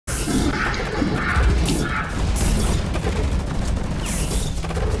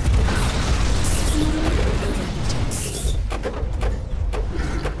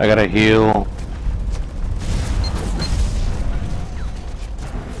I gotta heal.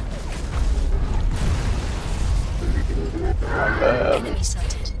 Enemy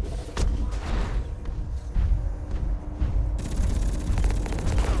sighted.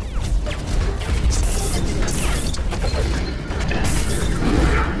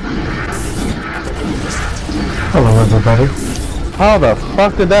 Hello, everybody. How the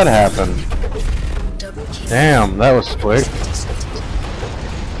fuck did that happen? Damn, that was quick.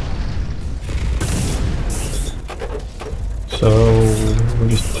 So, we're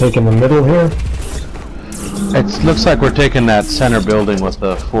just taking the middle here? It looks like we're taking that center building with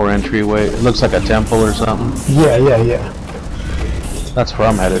the 4 entryway. It looks like a temple or something. Yeah. That's where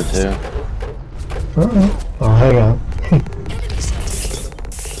I'm headed to. Oh, hang on.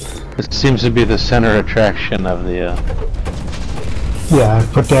 It seems to be the center attraction of the... Yeah, I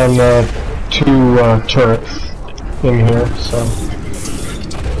put down 2 turrets in here, so...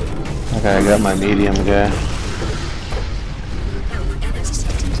 Okay, I got my medium guy.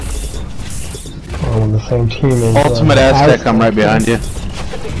 All on the same team as... Ultimate Aztec, I'm right behind you.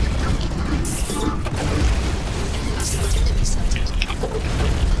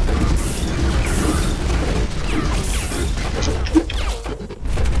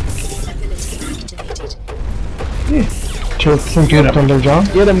 Turrets seem to have done their job.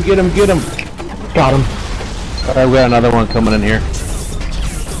 Get him! Got him. Alright, we got another one coming in here.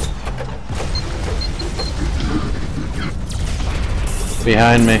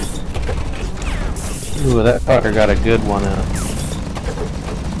 Behind me. Ooh, that fucker got a good one out.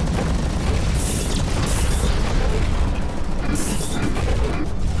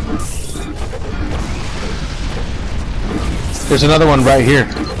 There's another one right here.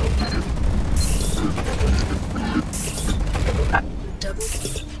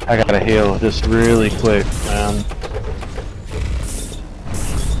 I gotta heal just really quick, man.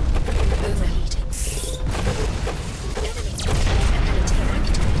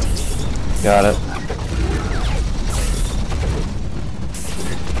 Got it.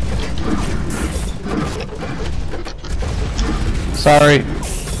 Sorry.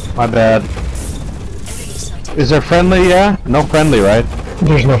 My bad. Is there friendly? Yeah? No friendly, right?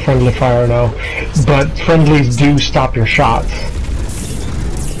 There's no friendly fire, no. But friendlies do stop your shots.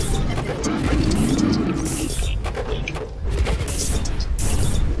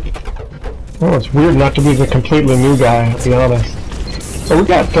 Oh, it's weird not to be the completely new guy, I'll be honest. So we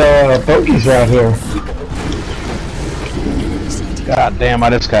got bogeys out here. God damn,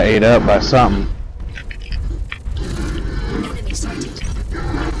 I just got ate up by something.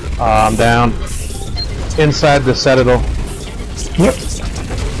 I'm down. Inside the Citadel. Yep.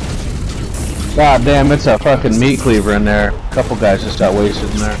 God damn, it's a fucking meat cleaver in there. A couple guys just got wasted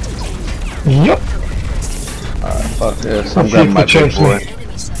in there. Yep. Alright, fuck this. I'm grabbing my big boy.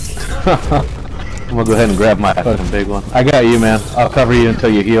 I'm gonna go ahead and grab my fucking big one. I got you, man. I'll cover you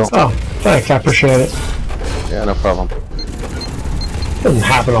until you heal. Oh, thanks. I appreciate it. Yeah, no problem. Doesn't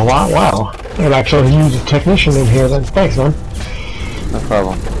happen a lot. Wow. I'd actually use a technician in here then. Thanks, man. No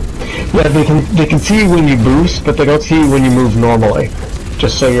problem. Yeah, they can see when you boost, but they don't see when you move normally.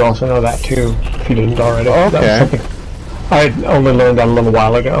 Just so you also know that too, if you didn't already. Okay. That was something I only learned that a little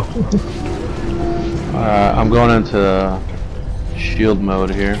while ago. I'm going into shield mode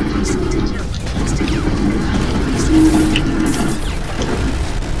here.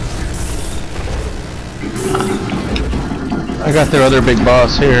 I got their other big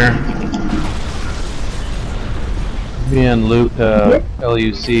boss here. Me and Luke,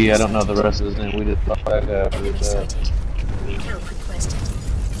 LUC, I don't know the rest of his name, we just fought that guy with that.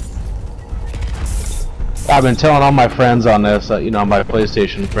 I've been telling all my friends on this, you know, my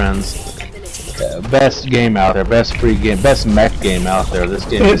PlayStation friends, best game out there, best free game, best mech game out there. This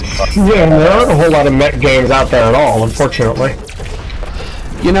game is fucking yeah, there aren't a whole lot of mech games out there at all, unfortunately.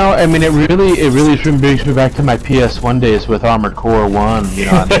 You know, I mean, it really brings me back to my PS1 days with Armored Core 1, you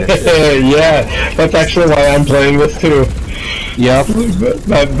know. Yeah, that's actually why I'm playing this too. Yep.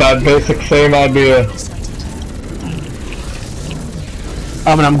 That basic same idea.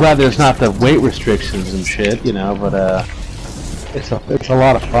 I mean, I'm glad there's not the weight restrictions and shit, you know, but it's a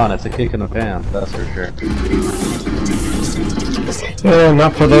lot of fun. It's a kick in the pants, that's for sure. Yeah,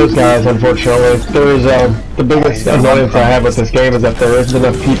 not for those guys, unfortunately. There's the biggest annoyance I have with this game is that there isn't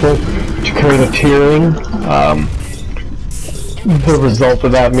enough people to create a tiering. The result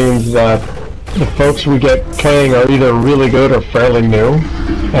of that means that the folks we get playing are either really good or fairly new,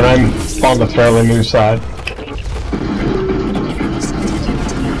 and I'm on the fairly new side.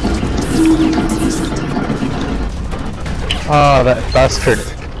 Oh, that bastard.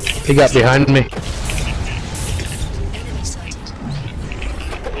 He got behind me.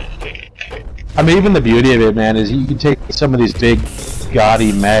 I mean, even the beauty of it, man, is you can take some of these big,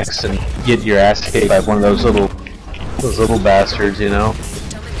 gaudy mechs and get your ass kicked by one of those little bastards, you know.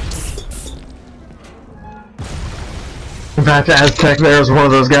 In fact, Aztec there is one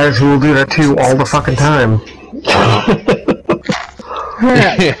of those guys who will do that too all the fucking time.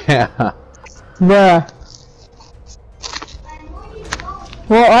 Yeah. Yeah.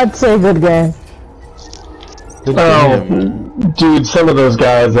 Well, I'd say good game. Dude, some of those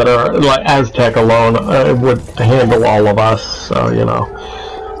guys that are like Aztec alone would handle all of us, so you know,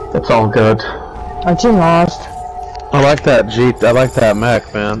 it's all good. Aren't you lost? I like that Jeep. I like that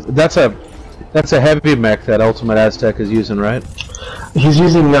mech, man. That's a heavy mech that Ultimate Aztec is using, right? He's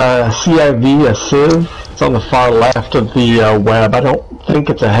using CIV, a CIV. It's on the far left of the web. I don't think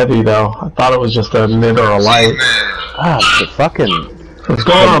it's a heavy though. I thought it was just a mid or a light. Ah, the fucking. What's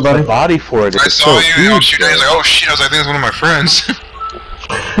going on, buddy? The body for it. I saw you and I was shooting. I was like, oh shit! I was like, I think it's one of my friends.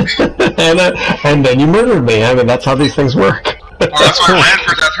 and then you murdered me. I mean, that's how these things work. Well, that's why I ran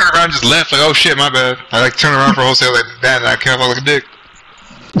for it. I turned around and just left. Like, oh shit, my bad. I like turned around for a whole second like that, and I came off like a dick.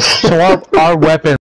 So our weapon